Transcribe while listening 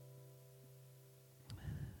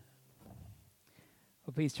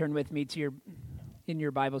Well, please turn with me to in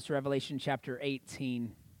your Bibles to Revelation chapter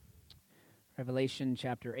 18. Revelation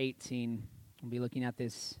chapter 18. We'll be looking at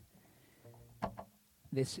this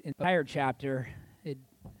entire chapter. It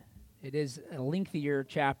is a lengthier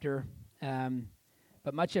chapter,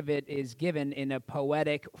 but much of it is given in a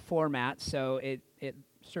poetic format, so it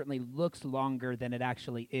certainly looks longer than it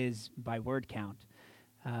actually is by word count.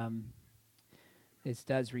 This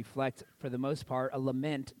does reflect, for the most part, a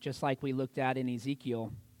lament, just like we looked at in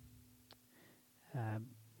Ezekiel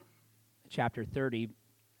chapter 30,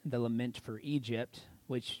 the lament for Egypt,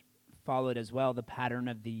 which followed as well the pattern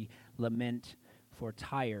of the lament for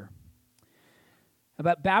Tyre.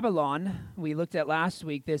 About Babylon, we looked at last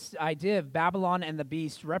week, this idea of Babylon and the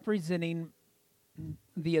beast representing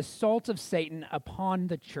the assault of Satan upon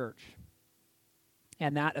the church.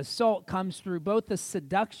 And that assault comes through both the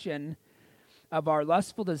seduction of our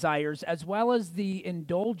lustful desires as well as the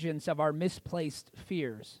indulgence of our misplaced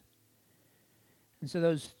fears. And so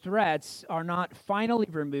those threats are not finally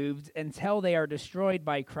removed until they are destroyed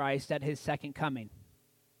by Christ at his second coming.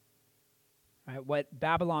 Right? What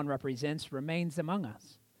Babylon represents remains among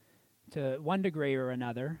us to one degree or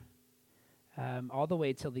another, all the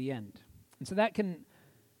way till the end. And so that can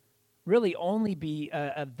really only be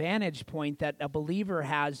a vantage point that a believer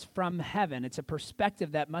has from heaven. It's a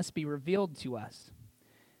perspective that must be revealed to us.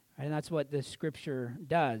 Right? And that's what the scripture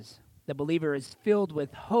does. The believer is filled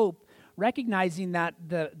with hope, recognizing that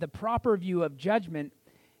the proper view of judgment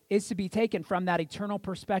is to be taken from that eternal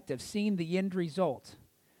perspective, seeing the end result.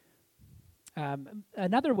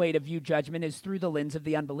 Another way to view judgment is through the lens of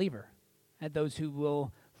the unbeliever, and those who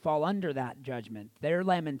will fall under that judgment. Their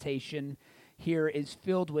lamentation here is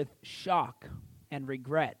filled with shock and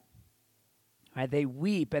regret. Right? They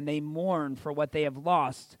weep and they mourn for what they have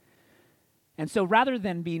lost. And so rather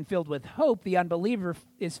than being filled with hope, the unbeliever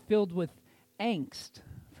is filled with angst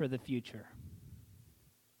for the future.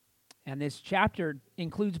 And this chapter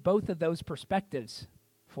includes both of those perspectives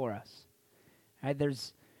for us. Right?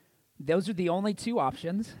 Those are the only two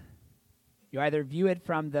options. You either view it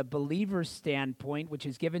from the believer's standpoint, which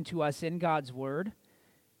is given to us in God's Word,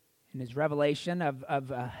 in his revelation of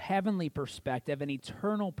a heavenly perspective, an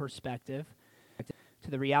eternal perspective to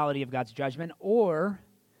the reality of God's judgment, or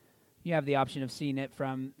you have the option of seeing it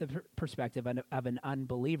from the perspective of an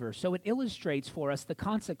unbeliever. So it illustrates for us the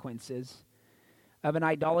consequences of an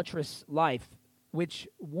idolatrous life, which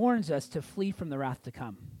warns us to flee from the wrath to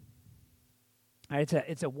come. Right,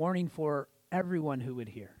 it's a warning for everyone who would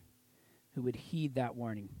hear, who would heed that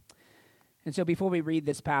warning. And so before we read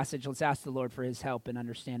this passage, let's ask the Lord for his help in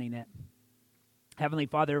understanding it. Heavenly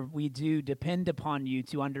Father, we do depend upon you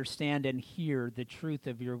to understand and hear the truth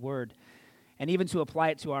of your word, and even to apply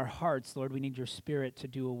it to our hearts. Lord, we need your Spirit to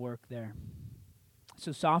do a work there.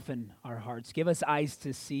 So soften our hearts. Give us eyes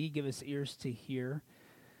to see. Give us ears to hear.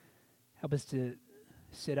 Help us to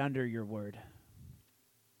sit under your word,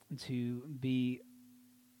 and to be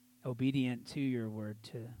obedient to your word,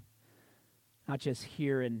 to not just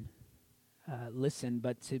hear and listen,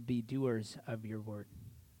 but to be doers of your word.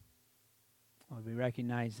 Lord, we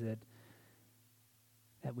recognize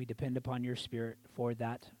that we depend upon your Spirit for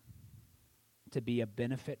that to be a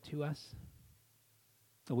benefit to us.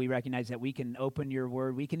 So we recognize that we can open your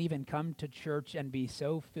word. We can even come to church and be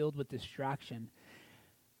so filled with distraction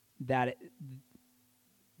that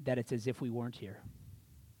it's as if we weren't here.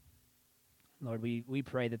 Lord, we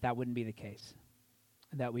pray that wouldn't be the case,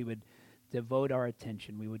 that we would devote our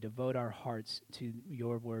attention, we would devote our hearts to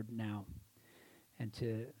your word now, and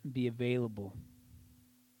to be available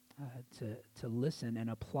to listen and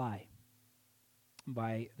apply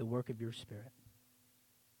by the work of your Spirit.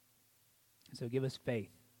 So give us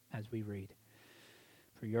faith as we read.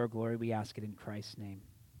 For your glory, we ask it in Christ's name.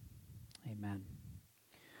 Amen.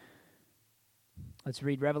 Let's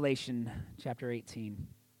read Revelation chapter 18.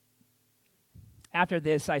 After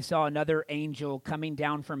this, I saw another angel coming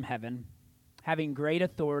down from heaven, having great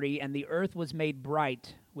authority, and the earth was made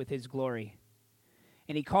bright with his glory.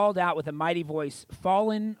 And he called out with a mighty voice,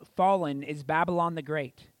 "Fallen, fallen is Babylon the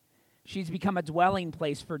Great. She's become a dwelling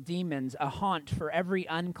place for demons, a haunt for every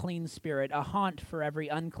unclean spirit, a haunt for every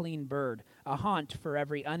unclean bird, a haunt for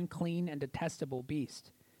every unclean and detestable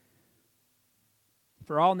beast.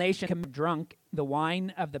 For all nations have drunk the wine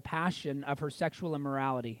of the passion of her sexual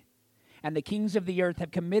immorality. And the kings of the earth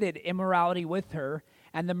have committed immorality with her,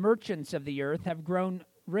 and the merchants of the earth have grown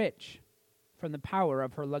rich from the power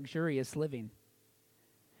of her luxurious living.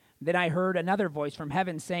 Then I heard another voice from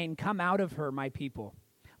heaven saying, 'Come out of her, my people,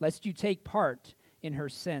 lest you take part in her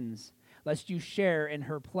sins, lest you share in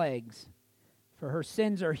her plagues. For her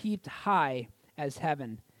sins are heaped high as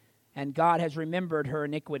heaven, and God has remembered her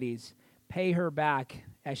iniquities. Pay her back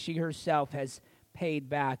as she herself has paid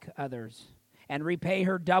back others, and repay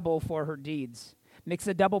her double for her deeds. Mix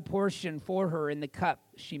a double portion for her in the cup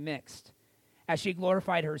she mixed. As she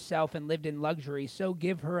glorified herself and lived in luxury, so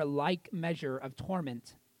give her a like measure of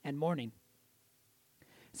torment and mourning.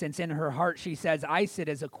 Since in her heart she says, I sit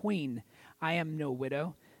as a queen, I am no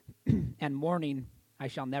widow, and mourning I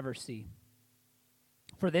shall never see.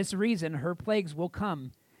 For this reason her plagues will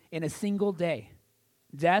come in a single day,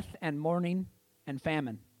 death and mourning and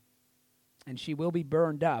famine, and she will be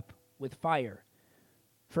burned up with fire.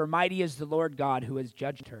 For mighty is the Lord God who has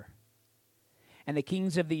judged her. And the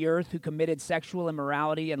kings of the earth who committed sexual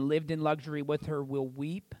immorality and lived in luxury with her will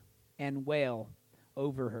weep and wail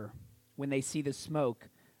over her when they see the smoke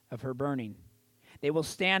of her burning. They will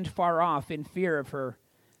stand far off in fear of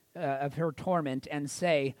her torment and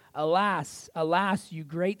say, Alas, alas, you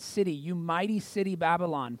great city, you mighty city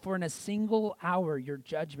Babylon, for in a single hour your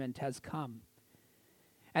judgment has come.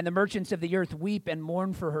 And the merchants of the earth weep and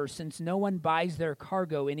mourn for her, since no one buys their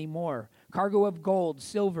cargo anymore. Cargo of gold,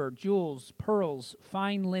 silver, jewels, pearls,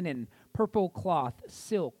 fine linen, purple cloth,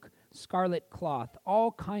 silk, scarlet cloth,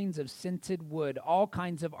 all kinds of scented wood, all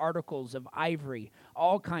kinds of articles of ivory,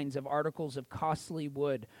 all kinds of articles of costly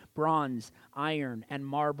wood, bronze, iron, and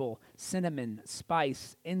marble, cinnamon,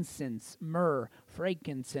 spice, incense, myrrh,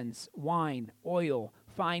 frankincense, wine, oil,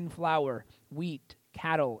 fine flour, wheat,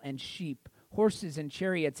 cattle, and sheep, horses and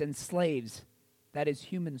chariots and slaves, that is,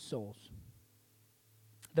 human souls.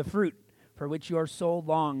 The fruit for which your soul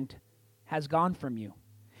longed has gone from you,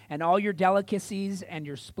 and all your delicacies and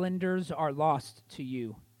your splendors are lost to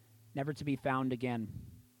you, never to be found again.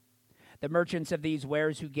 The merchants of these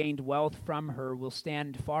wares who gained wealth from her will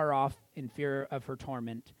stand far off in fear of her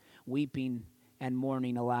torment, weeping and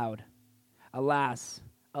mourning aloud. Alas,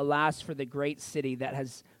 alas for the great city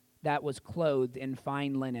that was clothed in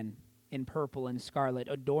fine linen, in purple and scarlet,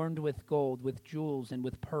 adorned with gold, with jewels, and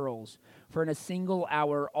with pearls. For in a single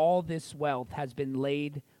hour all this wealth has been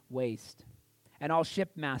laid waste. And all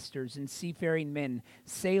shipmasters and seafaring men,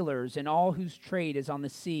 sailors, and all whose trade is on the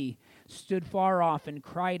sea, stood far off and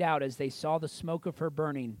cried out as they saw the smoke of her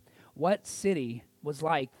burning, What city was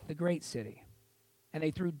like the great city? And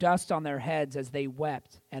they threw dust on their heads as they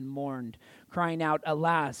wept and mourned, crying out,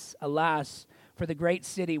 Alas, alas, for the great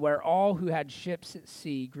city where all who had ships at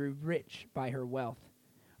sea grew rich by her wealth.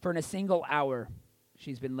 For in a single hour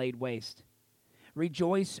she's been laid waste.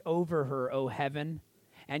 Rejoice over her, O heaven,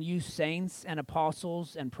 and you saints and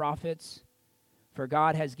apostles and prophets, for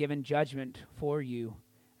God has given judgment for you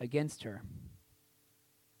against her.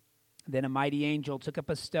 Then a mighty angel took up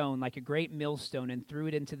a stone like a great millstone and threw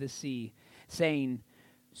it into the sea, saying,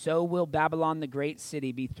 So will Babylon the great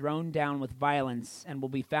city be thrown down with violence and will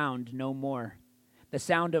be found no more. The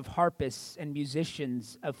sound of harpists and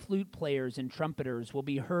musicians, of flute players and trumpeters will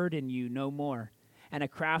be heard in you no more, and a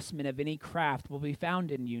craftsman of any craft will be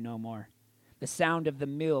found in you no more. The sound of the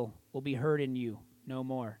mill will be heard in you no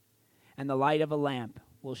more, and the light of a lamp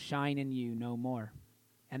will shine in you no more.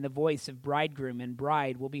 And the voice of bridegroom and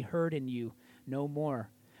bride will be heard in you no more.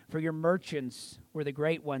 For your merchants were the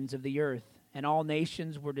great ones of the earth, and all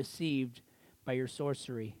nations were deceived by your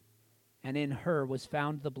sorcery. And in her was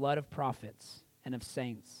found the blood of prophets and of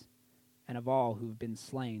saints, and of all who have been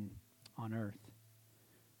slain on earth.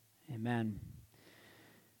 Amen.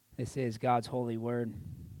 This is God's holy word.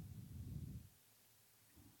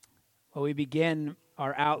 Well, we begin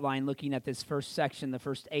our outline looking at this first section, the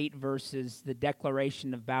first 8 verses, the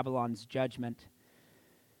declaration of Babylon's judgment.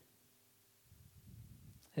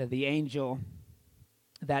 The angel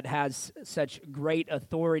that has such great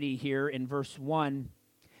authority here in verse 1,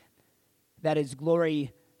 that his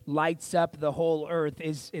glory lights up the whole earth,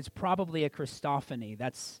 is probably a Christophany.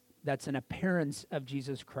 That's an appearance of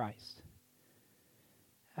Jesus Christ.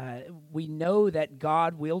 We know that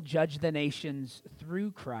God will judge the nations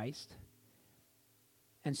through Christ.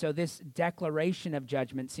 And so this declaration of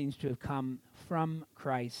judgment seems to have come from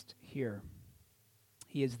Christ here.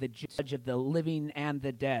 He is the judge of the living and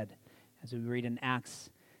the dead, as we read in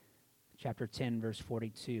Acts chapter 10, verse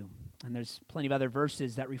 42. And there's plenty of other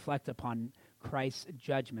verses that reflect upon Christ's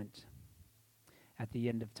judgment at the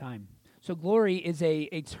end of time. So glory is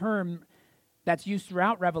a term that's used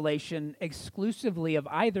throughout Revelation exclusively of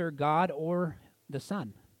either God or the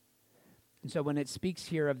Son. And so when it speaks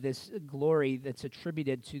here of this glory that's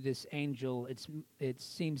attributed to this angel, it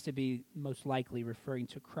seems to be most likely referring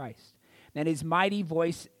to Christ. And his mighty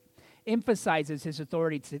voice emphasizes his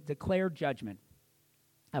authority to declare judgment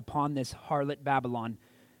upon this harlot Babylon.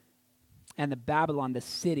 And the Babylon, the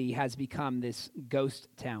city, has become this ghost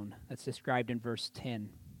town that's described in verse 10.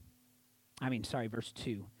 Verse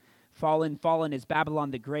 2. Fallen, fallen is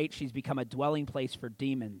Babylon the Great. She's become a dwelling place for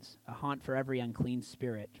demons, a haunt for every unclean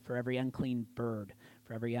spirit, for every unclean bird,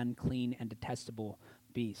 for every unclean and detestable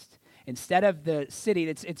beast. Instead of the city,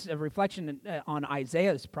 it's a reflection on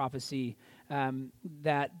Isaiah's prophecy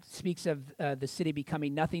that speaks of the city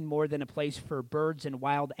becoming nothing more than a place for birds and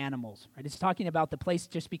wild animals. Right? It's talking about the place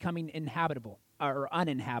just becoming inhabitable or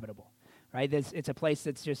uninhabitable. Right? It's a place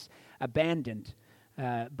that's just abandoned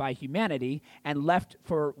by humanity and left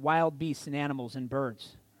for wild beasts and animals and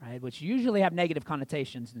birds, right? Which usually have negative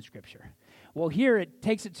connotations in Scripture. Well, here it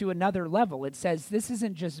takes it to another level. It says this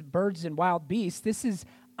isn't just birds and wild beasts. This is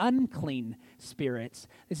unclean spirits.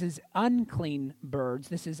 This is unclean birds.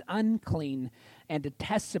 This is unclean and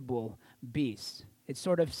detestable beasts. It's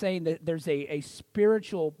sort of saying that there's a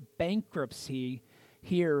spiritual bankruptcy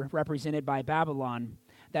here represented by Babylon,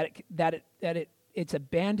 its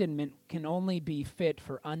abandonment can only be fit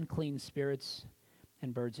for unclean spirits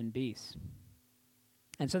and birds and beasts.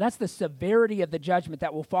 And so that's the severity of the judgment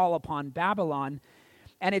that will fall upon Babylon,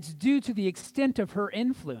 and it's due to the extent of her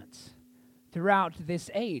influence throughout this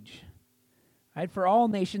age. Right? For all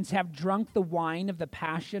nations have drunk the wine of the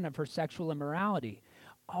passion of her sexual immorality.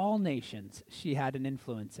 All nations she had an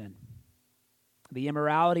influence in. The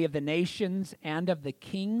immorality of the nations and of the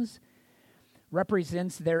kings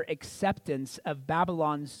represents their acceptance of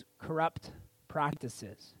Babylon's corrupt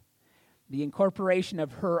practices. The incorporation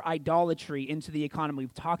of her idolatry into the economy.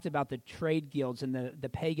 We've talked about the trade guilds and the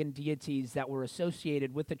pagan deities that were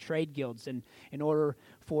associated with the trade guilds. And in order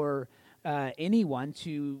for anyone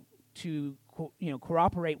to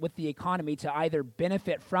cooperate with the economy, to either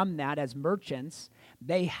benefit from that as merchants,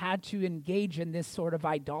 they had to engage in this sort of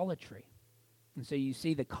idolatry. And so you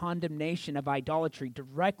see the condemnation of idolatry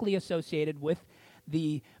directly associated with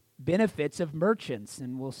the benefits of merchants,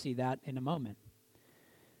 and we'll see that in a moment.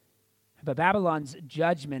 But Babylon's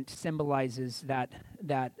judgment symbolizes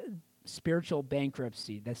that spiritual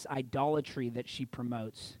bankruptcy, this idolatry that she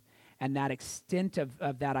promotes, and that extent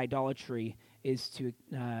of that idolatry is to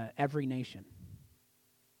every nation.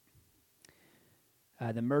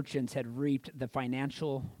 The merchants had reaped the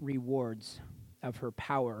financial rewards of her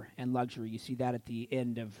power and luxury. You see that at the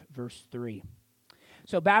end of verse 3.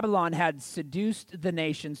 So Babylon had seduced the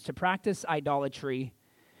nations to practice idolatry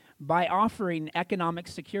by offering economic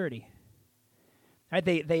security. Right?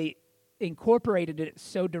 They incorporated it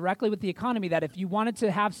so directly with the economy that if you wanted to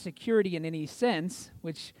have security in any sense,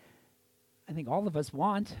 which I think all of us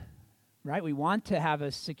want, right? We want to have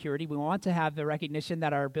a security. We want to have the recognition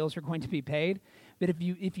that our bills are going to be paid. But if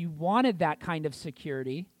you wanted that kind of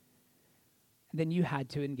security, then you had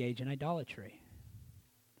to engage in idolatry.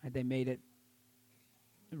 Right? They made it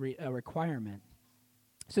a requirement.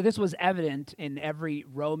 So this was evident in every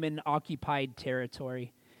Roman-occupied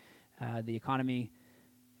territory. The economy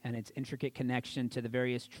and its intricate connection to the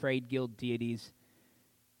various trade guild deities.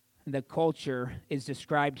 The culture is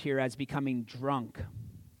described here as becoming drunk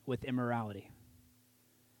with immorality.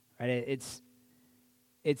 Right?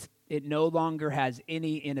 It no longer has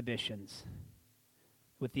any inhibitions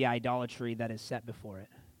with the idolatry that is set before it.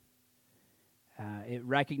 It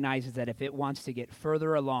recognizes that if it wants to get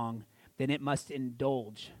further along, then it must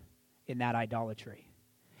indulge in that idolatry.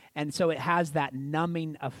 And so it has that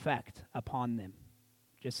numbing effect upon them,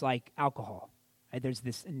 just like alcohol. Right? There's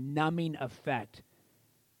this numbing effect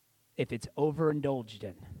if it's overindulged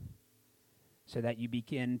in, so that you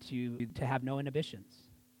begin to have no inhibitions.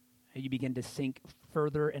 You begin to sink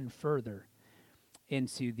further and further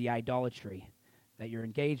into the idolatry that you're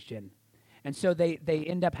engaged in. And so they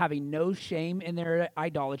end up having no shame in their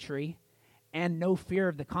idolatry and no fear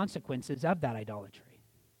of the consequences of that idolatry.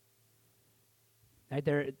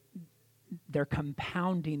 Right? They're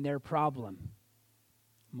compounding their problem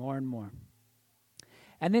more and more.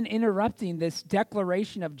 And then interrupting this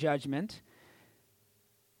declaration of judgment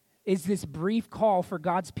is this brief call for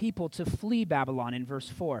God's people to flee Babylon in verse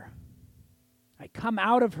 4. Right, come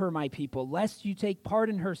out of her, my people, lest you take part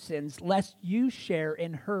in her sins, lest you share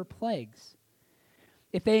in her plagues.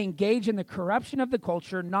 If they engage in the corruption of the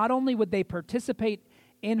culture, not only would they participate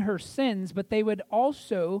in her sins, but they would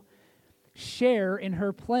also share in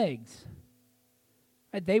her plagues.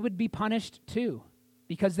 Right, they would be punished too,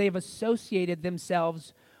 because they have associated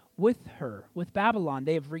themselves with her, with Babylon.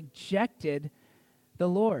 They have rejected the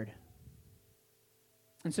Lord.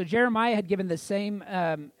 And so Jeremiah had given the same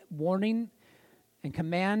warning and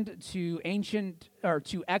command to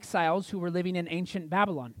exiles who were living in ancient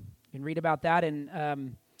Babylon. You can read about that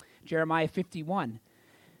in Jeremiah 51,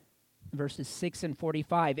 verses 6 and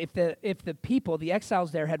 45. If the people, the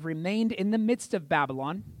exiles there, had remained in the midst of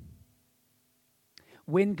Babylon,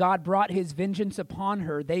 when God brought his vengeance upon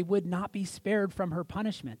her, they would not be spared from her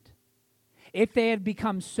punishment. If they had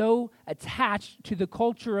become so attached to the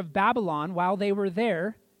culture of Babylon while they were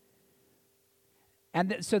there,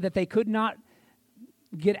 and so that they could not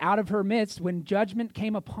get out of her midst, when judgment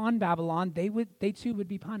came upon Babylon, they too would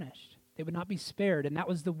be punished. They would not be spared, and that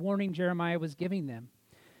was the warning Jeremiah was giving them.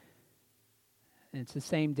 And it's the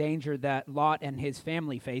same danger that Lot and his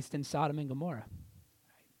family faced in Sodom and Gomorrah.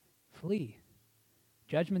 Flee.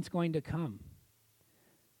 Judgment's going to come.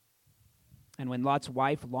 And when Lot's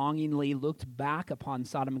wife longingly looked back upon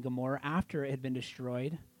Sodom and Gomorrah after it had been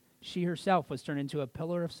destroyed, she herself was turned into a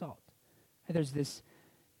pillar of salt. And there's this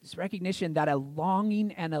recognition that a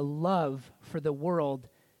longing and a love for the world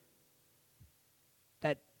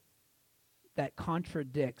that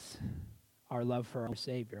contradicts our love for our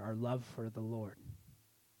Savior, our love for the Lord.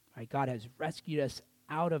 Right? God has rescued us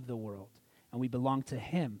out of the world, and we belong to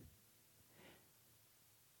him.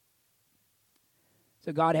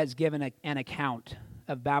 So God has given an account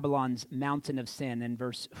of Babylon's mountain of sin in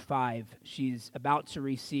verse 5. She's about to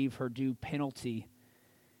receive her due penalty,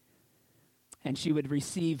 and she would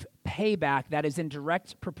receive payback that is in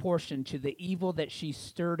direct proportion to the evil that she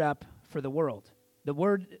stirred up for the world. The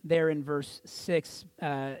word there in verse 6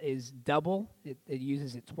 is double. It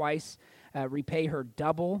uses it twice. Repay her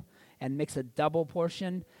double and mix a double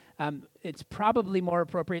portion. It's probably more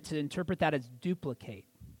appropriate to interpret that as duplicate.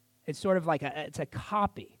 It's sort of like it's a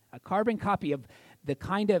copy, a carbon copy of the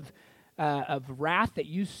kind of wrath that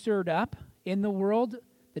you stirred up in the world.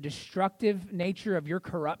 The destructive nature of your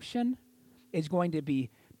corruption is going to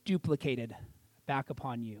be duplicated back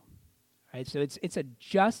upon you. Right? So it's a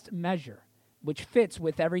just measure, which fits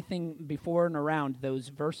with everything before and around those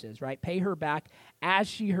verses, right? Pay her back as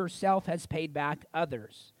she herself has paid back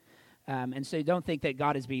others. And so don't think that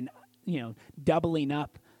God is being, doubling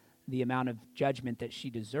up the amount of judgment that she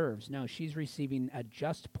deserves. No, she's receiving a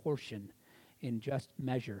just portion in just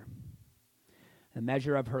measure. The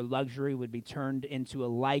measure of her luxury would be turned into a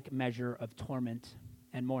like measure of torment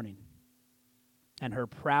and mourning. And her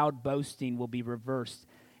proud boasting will be reversed,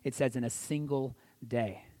 it says, in a single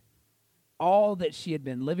day. All that she had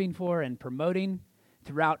been living for and promoting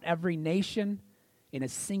throughout every nation in a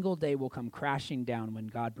single day will come crashing down when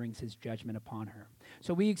God brings his judgment upon her.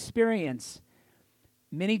 So we experience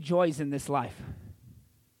many joys in this life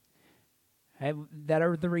that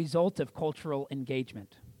are the result of cultural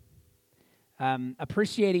engagement.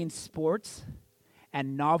 Appreciating sports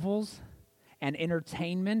and novels and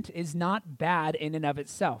entertainment is not bad in and of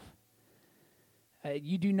itself.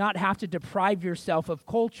 You do not have to deprive yourself of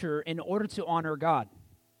culture in order to honor God.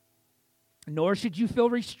 Nor should you feel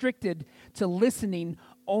restricted to listening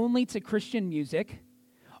only to Christian music,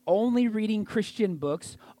 only reading Christian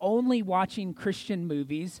books, only watching Christian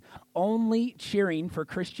movies, only cheering for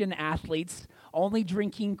Christian athletes, only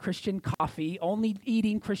drinking Christian coffee, only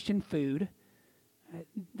eating Christian food.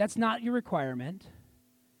 That's not your requirement.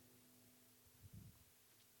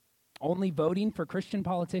 Only voting for Christian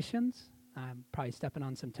politicians? I'm probably stepping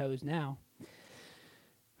on some toes now.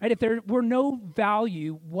 Right? If there were no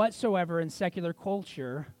value whatsoever in secular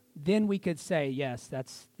culture, then we could say, yes,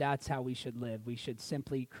 that's how we should live. We should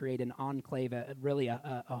simply create an enclave, a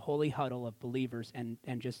holy huddle of believers and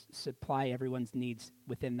just supply everyone's needs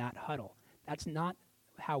within that huddle. That's not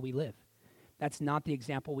how we live. That's not the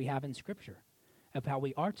example we have in Scripture of how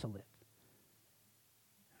we are to live.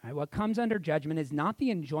 Right, what comes under judgment is not the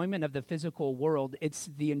enjoyment of the physical world, it's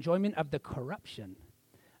the enjoyment of the corruption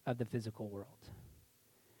of the physical world.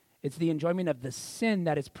 It's the enjoyment of the sin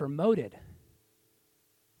that is promoted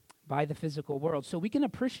by the physical world. So we can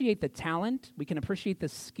appreciate the talent, we can appreciate the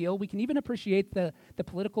skill, we can even appreciate the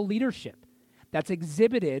political leadership that's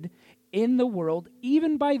exhibited in the world,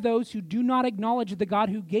 even by those who do not acknowledge the God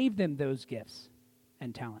who gave them those gifts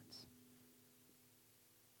and talents.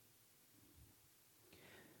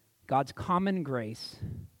 God's common grace,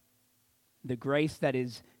 the grace that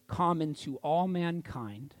is common to all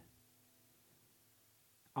mankind,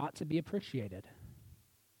 ought to be appreciated.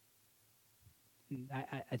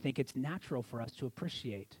 I think it's natural for us to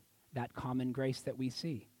appreciate that common grace that we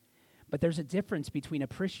see. But there's a difference between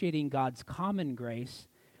appreciating God's common grace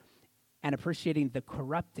and appreciating the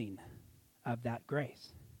corrupting of that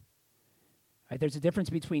grace. Right? There's a difference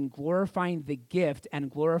between glorifying the gift and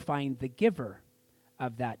glorifying the giver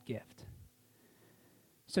of that gift.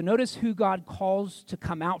 So notice who God calls to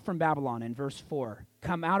come out from Babylon in verse 4.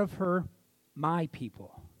 Come out of her, my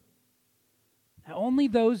people. Now, only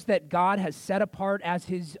those that God has set apart as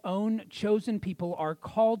his own chosen people are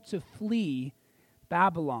called to flee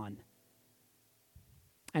Babylon.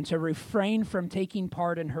 and to refrain from taking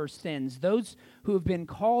part in her sins. Those who have been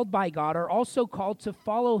called by God are also called to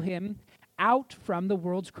follow him out from the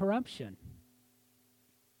world's corruption.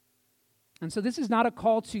 And so this is not a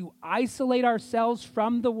call to isolate ourselves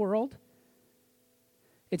from the world.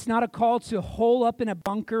 It's not a call to hole up in a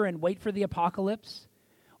bunker and wait for the apocalypse.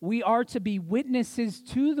 We are to be witnesses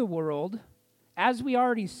to the world, as we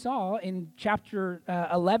already saw in chapter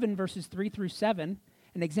 11, verses 3 through 7,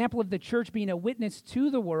 an example of the church being a witness to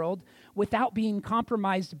the world without being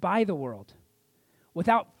compromised by the world,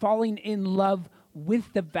 without falling in love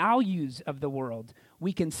with the values of the world.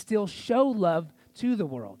 We can still show love to the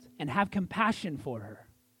world and have compassion for her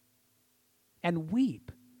and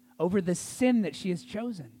weep over the sin that she has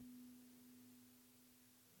chosen.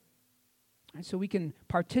 And so we can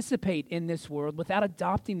participate in this world without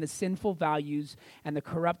adopting the sinful values and the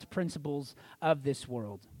corrupt principles of this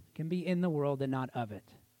world. It can be in the world and not of it.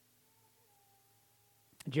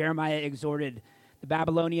 Jeremiah exhorted the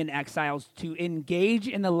Babylonian exiles to engage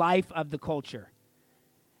in the life of the culture.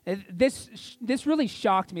 This really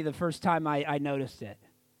shocked me the first time I noticed it,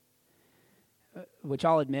 which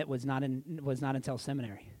I'll admit was not until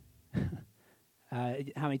seminary.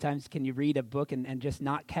 How many times can you read a book and just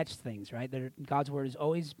not catch things, right? God's word is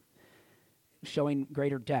always showing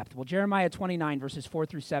greater depth. Well, Jeremiah 29, verses 4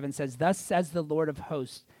 through 7 says, "Thus says the Lord of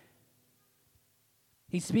hosts."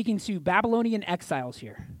 He's speaking to Babylonian exiles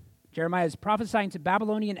here. Jeremiah is prophesying to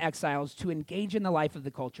Babylonian exiles to engage in the life of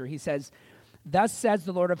the culture. He says, "Thus says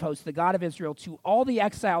the Lord of hosts, the God of Israel, to all the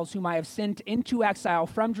exiles whom I have sent into exile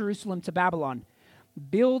from Jerusalem to Babylon,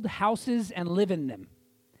 build houses and live in them.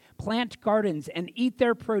 Plant gardens and eat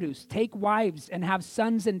their produce. Take wives and have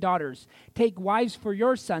sons and daughters. Take wives for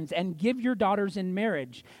your sons and give your daughters in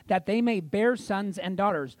marriage, that they may bear sons and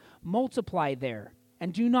daughters. Multiply there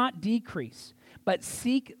and do not decrease, but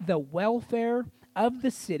seek the welfare of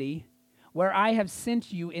the city where I have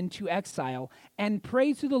sent you into exile, and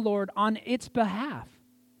pray to the Lord on its behalf.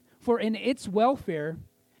 For in its welfare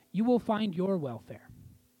you will find your welfare."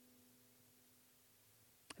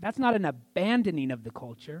 That's not an abandoning of the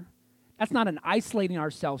culture. That's not an isolating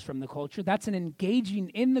ourselves from the culture. That's an engaging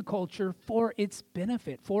in the culture for its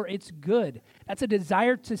benefit, for its good. That's a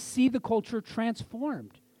desire to see the culture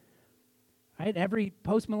transformed. Right? Every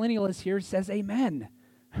postmillennialist here says amen.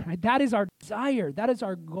 Right? That is our desire. That is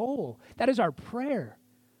our goal. That is our prayer.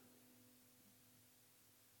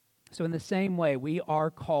 So in the same way, we are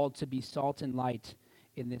called to be salt and light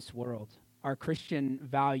in this world. Our Christian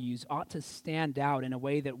values ought to stand out in a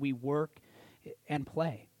way that we work and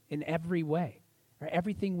play in every way. Right?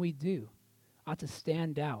 Everything we do ought to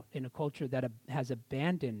stand out in a culture that has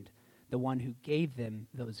abandoned the one who gave them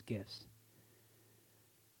those gifts.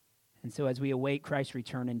 And so as we await Christ's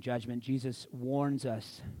return and judgment, Jesus warns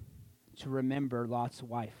us to remember Lot's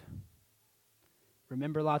wife.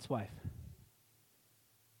 Remember Lot's wife.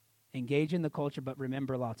 Engage in the culture, but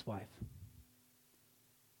remember Lot's wife.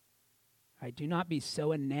 Right, do not be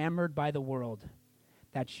so enamored by the world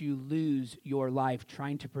that you lose your life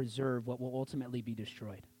trying to preserve what will ultimately be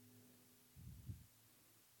destroyed.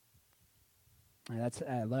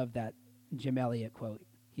 I love that Jim Elliot quote.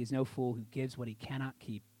 "He is no fool who gives what he cannot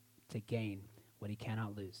keep to gain what he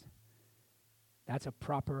cannot lose." That's a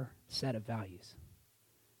proper set of values,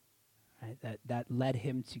 right? That led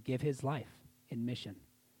him to give his life in mission.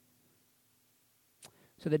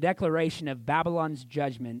 So the declaration of Babylon's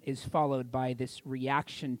judgment is followed by this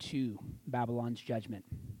reaction to Babylon's judgment,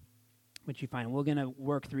 which you find. We're going to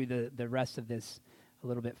work through the rest of this a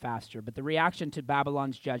little bit faster. But the reaction to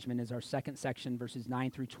Babylon's judgment is our second section, verses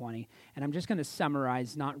 9 through 20. And I'm just going to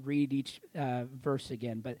summarize, not read each verse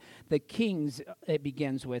again. But the kings it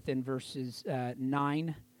begins with in verses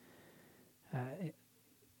 9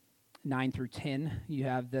 through 10, you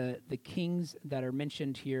have the kings that are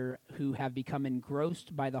mentioned here who have become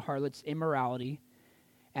engrossed by the harlot's immorality,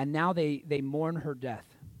 and now they mourn her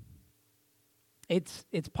death.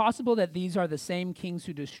 It's possible that these are the same kings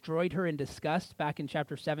who destroyed her in disgust back in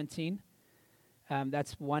chapter 17.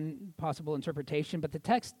 That's one possible interpretation, but the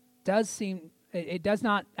text it does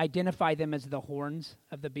not identify them as the horns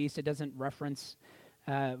of the beast. It doesn't reference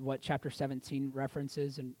what chapter 17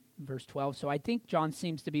 references in verse 12. So I think John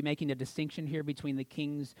seems to be making a distinction here between the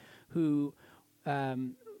kings who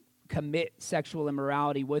commit sexual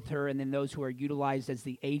immorality with her and then those who are utilized as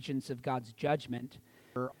the agents of God's judgment.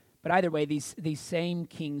 But either way, these same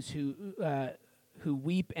kings who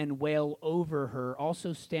weep and wail over her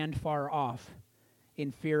also stand far off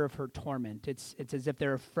in fear of her torment. It's as if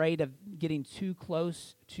they're afraid of getting too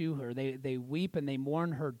close to her. They weep and they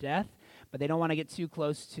mourn her death, but they don't want to get too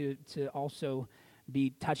close to also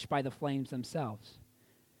be touched by the flames themselves.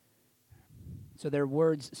 So their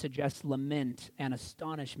words suggest lament and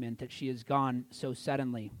astonishment that she is gone so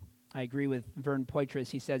suddenly. I agree with Vern Poitras.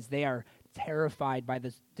 He says they are terrified by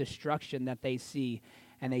the destruction that they see,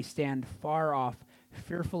 and they stand far off,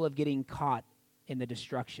 fearful of getting caught in the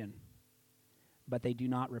destruction. But they do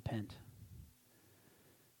not repent.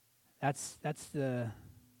 That's the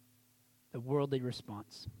worldly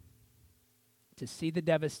response. To see the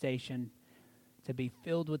devastation, to be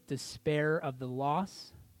filled with despair of the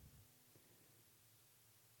loss,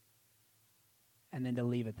 and then to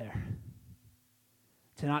leave it there.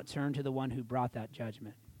 To not turn to the one who brought that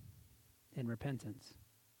judgment in repentance.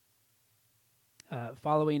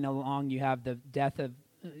 Following along, you have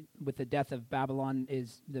with the death of Babylon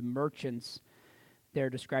is the merchants. They're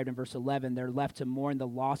described in verse 11. They're left to mourn the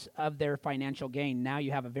loss of their financial gain. Now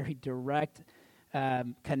you have a very direct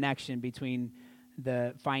connection between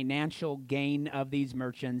the financial gain of these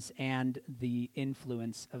merchants and the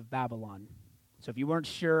influence of Babylon. So if you weren't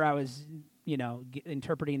sure I was,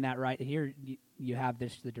 interpreting that right, here you have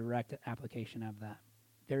the direct application of that.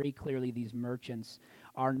 Very clearly, these merchants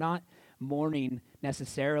are not mourning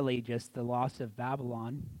necessarily just the loss of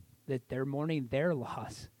Babylon, that they're mourning their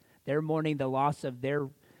loss. They're mourning the loss of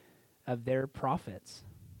their profits.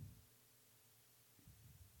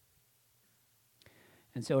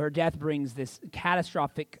 And so her death brings this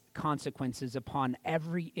catastrophic consequences upon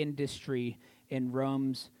every industry in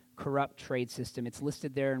Rome's corrupt trade system. It's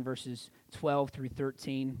listed there in verses 12 through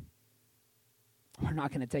 13. We're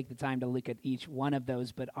not going to take the time to look at each one of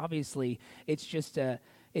those, but obviously it's just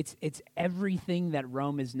it's everything that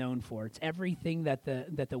Rome is known for. It's everything that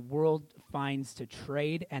the world finds to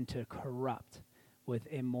trade and to corrupt with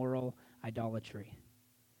immoral idolatry.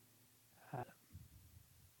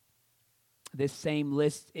 This same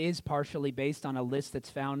list is partially based on a list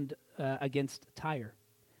that's found against Tyre.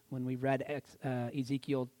 When we read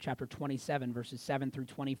Ezekiel chapter 27, verses 7 through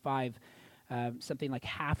 25, something like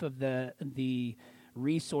half of the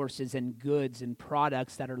resources and goods and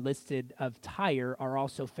products that are listed of Tyre are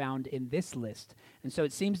also found in this list. And so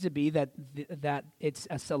it seems to be that it's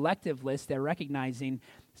a selective list. They're recognizing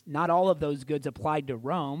not all of those goods applied to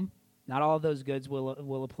Rome. Not all of those goods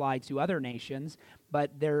will apply to other nations,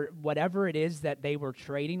 but whatever it is that they were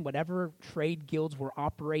trading, whatever trade guilds were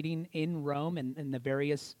operating in Rome and in the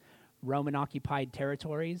various Roman-occupied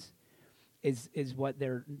territories, is what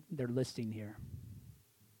they're listing here.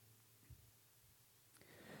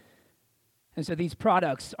 And so these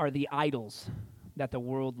products are the idols that the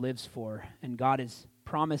world lives for, and God is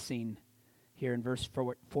promising here in verse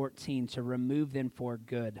 14 to remove them for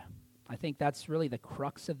good. I think that's really the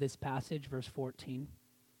crux of this passage, verse 14.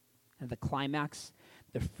 And the climax,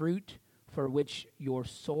 the fruit for which your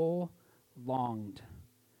soul longed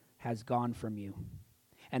has gone from you.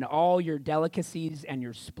 And all your delicacies and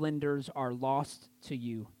your splendors are lost to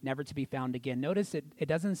you, never to be found again. Notice it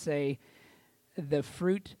doesn't say the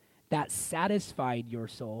fruit that satisfied your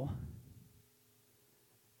soul.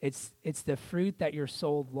 It's the fruit that your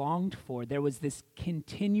soul longed for. There was this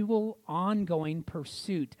continual, ongoing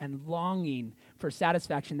pursuit and longing for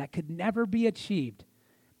satisfaction that could never be achieved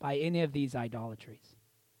by any of these idolatries.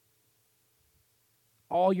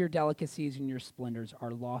 All your delicacies and your splendors are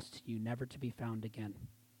lost to you, never to be found again.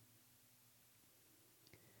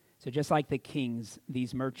 So just like the kings,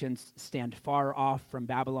 these merchants stand far off from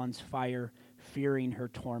Babylon's fire, fearing her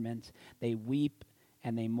torment. They weep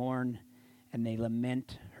and they mourn and they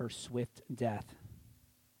lament her swift death.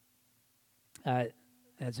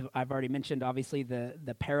 As I've already mentioned, obviously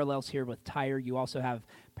the parallels here with Tyre. You also have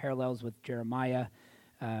parallels with Jeremiah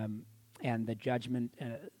and the judgment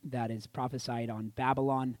that is prophesied on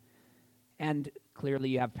Babylon. And clearly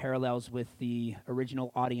you have parallels with the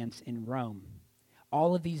original audience in Rome.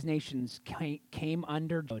 All of these nations came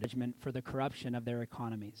under judgment for the corruption of their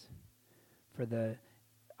economies, for the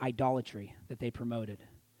idolatry that they promoted.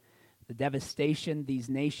 The devastation these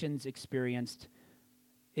nations experienced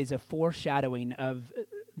is a foreshadowing of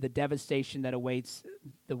the devastation that awaits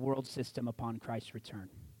the world system upon Christ's return.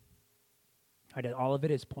 Right, all of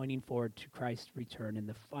it is pointing forward to Christ's return and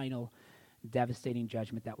the final devastating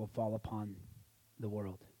judgment that will fall upon the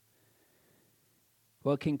world.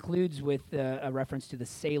 Well, it concludes with a reference to the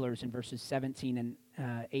sailors in verses 17 and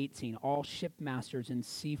 18. All shipmasters and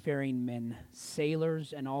seafaring men,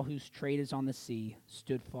 sailors, and all whose trade is on the sea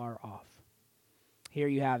stood far off. Here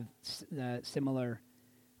you have similar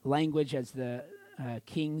language as the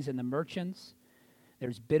kings and the merchants.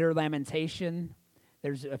 There's bitter lamentation.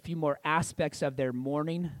 There's a few more aspects of their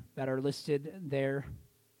mourning that are listed there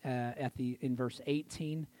in verse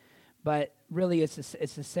 18. But really, it's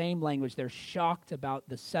the same language. They're shocked about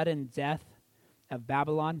the sudden death of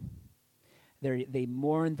Babylon. They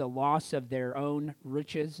mourn the loss of their own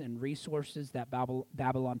riches and resources that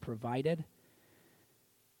Babylon provided.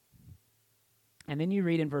 And then you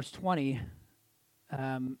read in verse 20,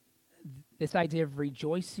 this idea of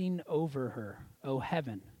rejoicing over her, O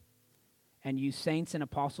heaven, and you saints and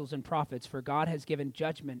apostles and prophets, for God has given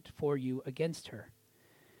judgment for you against her.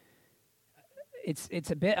 It's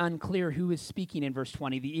a bit unclear who is speaking in verse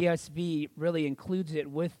 20. The ESV really includes it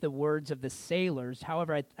with the words of the sailors.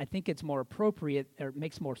 However, I think it's more appropriate, or it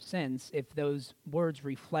makes more sense, if those words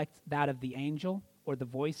reflect that of the angel or the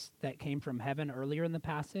voice that came from heaven earlier in the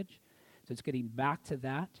passage. So it's getting back to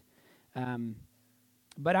that.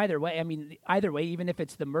 But either way, even if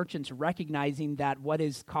it's the merchants recognizing that what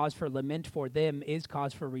is cause for lament for them is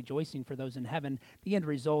cause for rejoicing for those in heaven, the end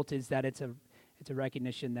result is that it's a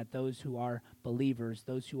recognition that those who are believers,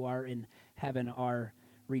 those who are in heaven, are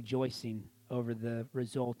rejoicing over the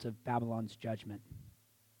result of Babylon's judgment.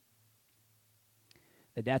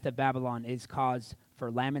 The death of Babylon is cause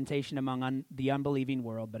for lamentation among the unbelieving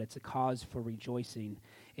world, but it's a cause for rejoicing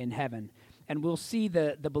in heaven. And we'll see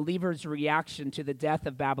the believer's reaction to the death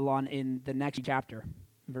of Babylon in the next chapter,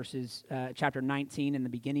 chapter 19, in the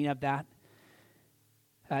beginning of that.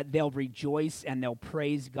 They'll rejoice and they'll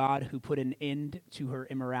praise God who put an end to her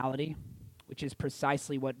immorality, which is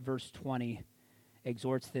precisely what verse 20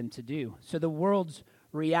 exhorts them to do. So the world's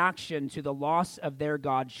reaction to the loss of their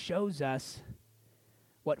God shows us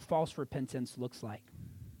what false repentance looks like.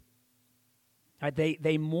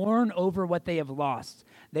 They mourn over what they have lost.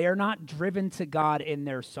 They are not driven to God in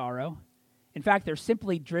their sorrow. In fact, they're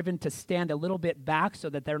simply driven to stand a little bit back so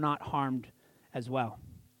that they're not harmed as well.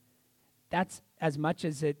 That's as much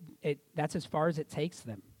as that's as far as it takes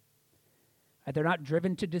them. They're not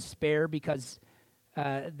driven to despair because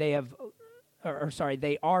they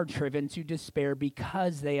are driven to despair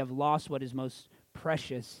because they have lost what is most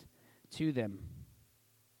precious to them.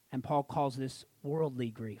 And Paul calls this worldly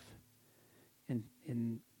grief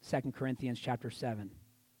in 2 Corinthians chapter 7.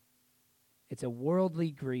 It's a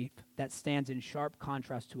worldly grief that stands in sharp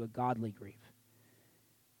contrast to a godly grief.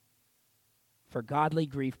 For godly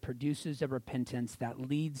grief produces a repentance that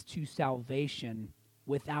leads to salvation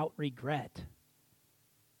without regret.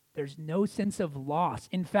 There's no sense of loss.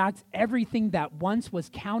 In fact, everything that once was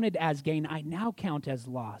counted as gain, I now count as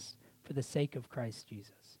loss for the sake of Christ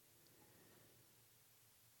Jesus.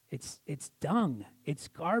 It's dung. It's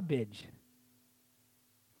garbage.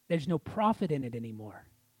 There's no profit in it anymore.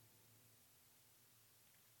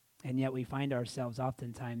 And yet we find ourselves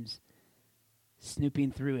oftentimes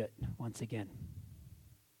snooping through it once again.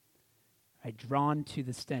 Drawn to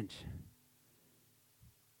the stench.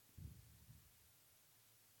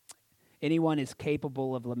 Anyone is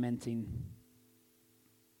capable of lamenting,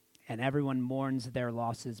 and everyone mourns their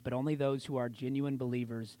losses, but only those who are genuine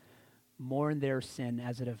believers mourn their sin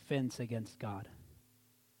as an offense against God.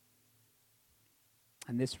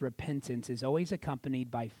 And this repentance is always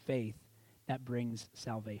accompanied by faith that brings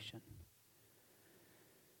salvation.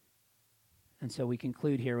 And so we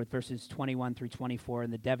conclude here with verses 21 through 24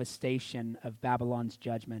 and the devastation of Babylon's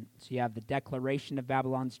judgment. So you have the declaration of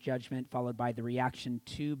Babylon's judgment, followed by the reaction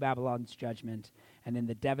to Babylon's judgment, and then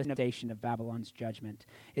the devastation of Babylon's judgment.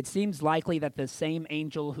 It seems likely that the same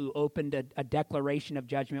angel who opened a declaration of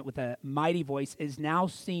judgment with a mighty voice is now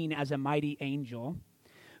seen as a mighty angel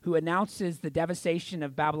who announces the devastation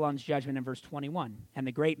of Babylon's judgment in verse 21. And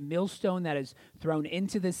the great millstone that is thrown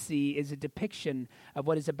into the sea is a depiction of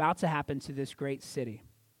what is about to happen to this great city.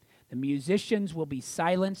 The musicians will be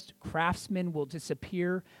silenced, craftsmen will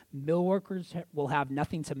disappear, mill workers will have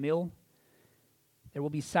nothing to mill. There will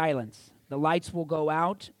be silence. The lights will go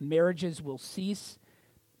out, marriages will cease,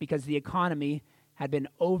 because the economy had been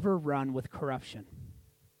overrun with corruption.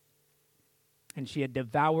 And she had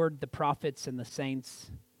devoured the prophets and the saints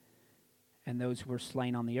and those who were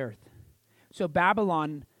slain on the earth. So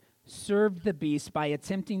Babylon served the beast by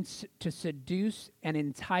attempting to seduce and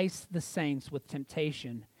entice the saints with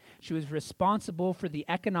temptation. She was responsible for the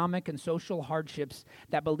economic and social hardships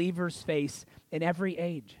that believers face in every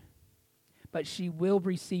age. But she will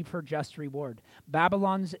receive her just reward.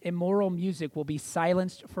 Babylon's immoral music will be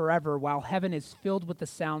silenced forever while heaven is filled with the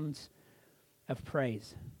sounds of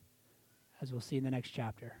praise, as we'll see in the next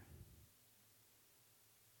chapter.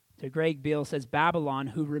 So Greg Beale says, Babylon,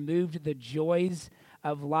 who removed the joys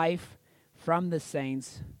of life from the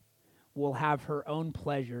saints, will have her own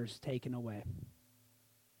pleasures taken away.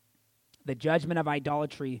 The judgment of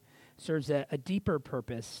idolatry serves a deeper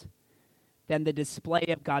purpose than the display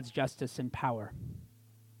of God's justice and power.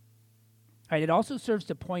 It also serves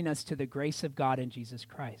to point us to the grace of God in Jesus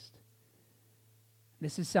Christ.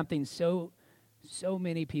 This is something so So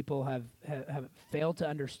many people have failed to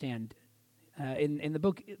understand. In the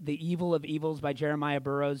book, The Evil of Evils by Jeremiah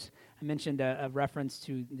Burroughs, I mentioned a reference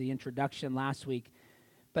to the introduction last week,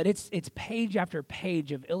 but it's page after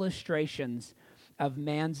page of illustrations of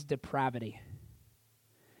man's depravity.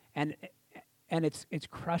 And it's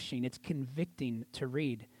crushing, it's convicting to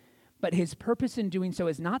read. But his purpose in doing so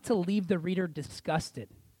is not to leave the reader disgusted,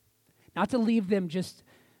 not to leave them just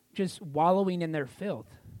wallowing in their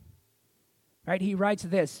filth. Right? He writes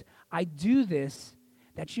this, "I do this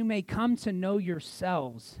that you may come to know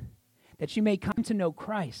yourselves, that you may come to know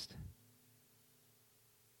Christ.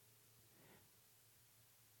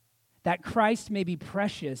 That Christ may be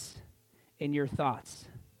precious in your thoughts.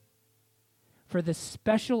 For the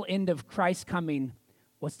special end of Christ's coming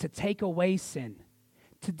was to take away sin,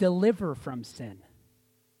 to deliver from sin."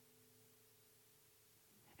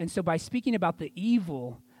 And so by speaking about the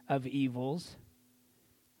evil of evils,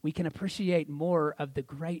 we can appreciate more of the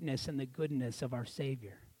greatness and the goodness of our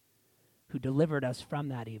Savior, who delivered us from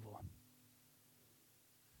that evil.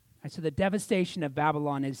 So the devastation of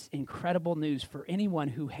Babylon is incredible news for anyone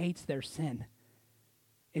who hates their sin.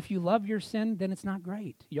 If you love your sin, then it's not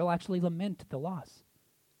great. You'll actually lament the loss.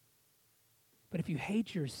 But if you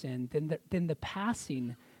hate your sin, then the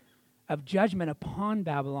passing of judgment upon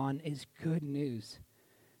Babylon is good news.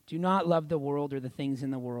 Do not love the world or the things in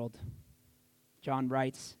the world. John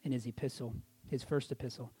writes in his epistle, his first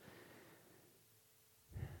epistle,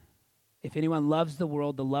 "If anyone loves the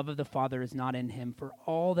world, the love of the Father is not in him. For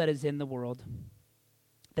all that is in the world,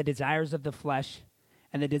 the desires of the flesh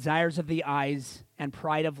and the desires of the eyes and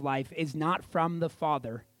pride of life is not from the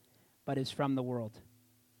Father, but is from the world.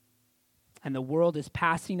 And the world is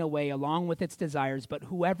passing away along with its desires, but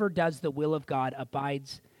whoever does the will of God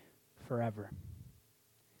abides forever."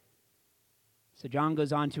 So John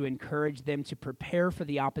goes on to encourage them to prepare for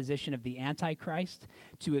the opposition of the Antichrist,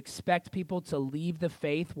 to expect people to leave the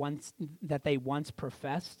faith that they once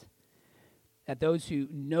professed, that those who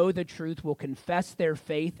know the truth will confess their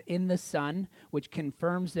faith in the Son, which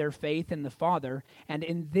confirms their faith in the Father, and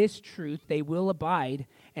in this truth they will abide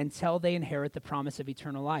until they inherit the promise of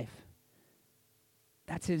eternal life.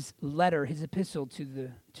 That's his letter, his epistle to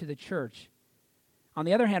the church. On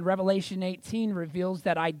the other hand, Revelation 18 reveals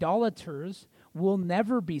that idolaters will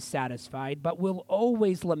never be satisfied, but will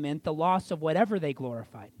always lament the loss of whatever they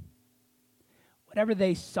glorified, whatever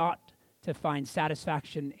they sought to find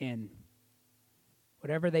satisfaction in,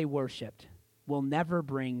 whatever they worshipped, will never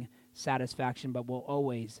bring satisfaction, but will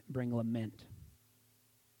always bring lament.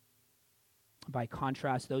 By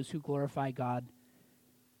contrast, those who glorify God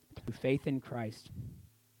through faith in Christ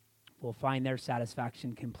will find their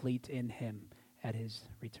satisfaction complete in him at his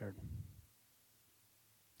return.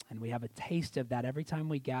 And we have a taste of that every time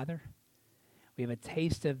we gather. We have a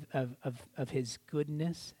taste of his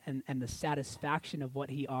goodness and the satisfaction of what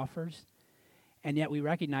he offers. And yet we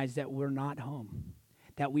recognize that we're not home,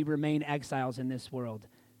 that we remain exiles in this world.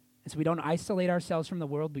 And so we don't isolate ourselves from the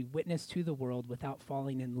world. We witness to the world without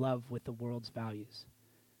falling in love with the world's values.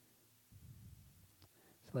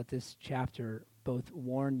 So let this chapter both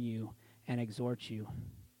warn you and exhort you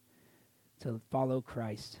to follow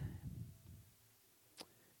Christ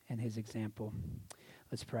and his example.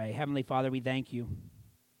 Let's pray. Heavenly Father, we thank you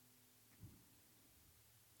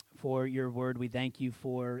for your word. We thank you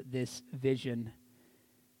for this vision.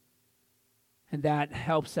 And that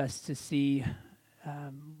helps us to see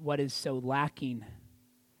what is so lacking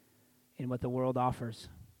in what the world offers.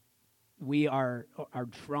 We are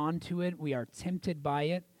drawn to it. We are tempted by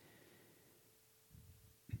it.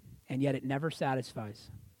 And yet it never satisfies.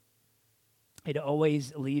 It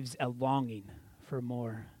always leaves a longing for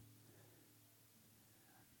more.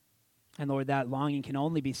 And Lord, that longing can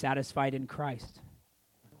only be satisfied in Christ.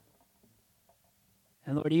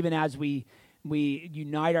 And Lord, even as we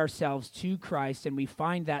unite ourselves to Christ and we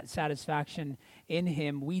find that satisfaction in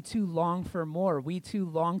him, we too long for more. We too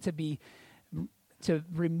long to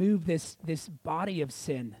remove this body of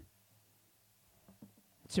sin,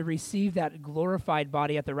 to receive that glorified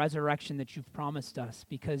body at the resurrection that you've promised us,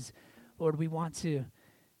 because, Lord, we want to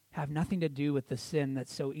have nothing to do with the sin that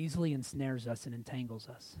so easily ensnares us and entangles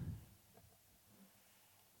us.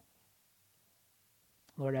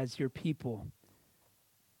 Lord, as your people,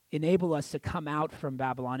 enable us to come out from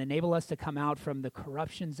Babylon, enable us to come out from the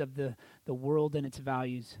corruptions of the world and its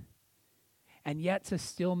values, and yet to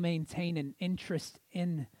still maintain an interest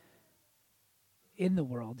in the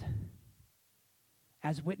world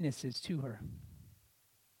as witnesses to her,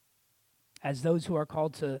 as those who are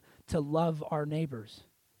called to love our neighbors,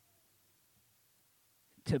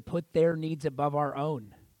 to put their needs above our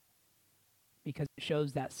own, because it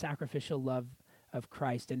shows that sacrificial love of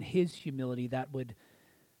Christ and his humility that would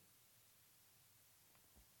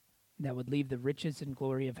leave the riches and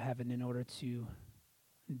glory of heaven in order to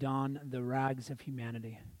don the rags of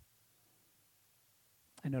humanity,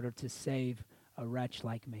 in order to save a wretch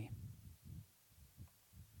like me.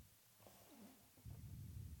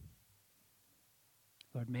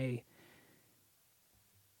 Lord, may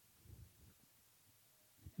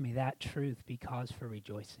that truth be cause for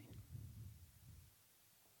rejoicing.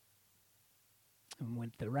 And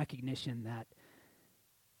with the recognition that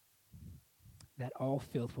all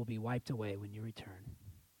filth will be wiped away when you return,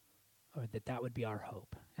 or that would be our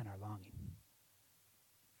hope and our longing.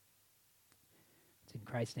 It's in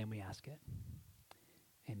Christ's name we ask it.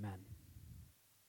 Amen.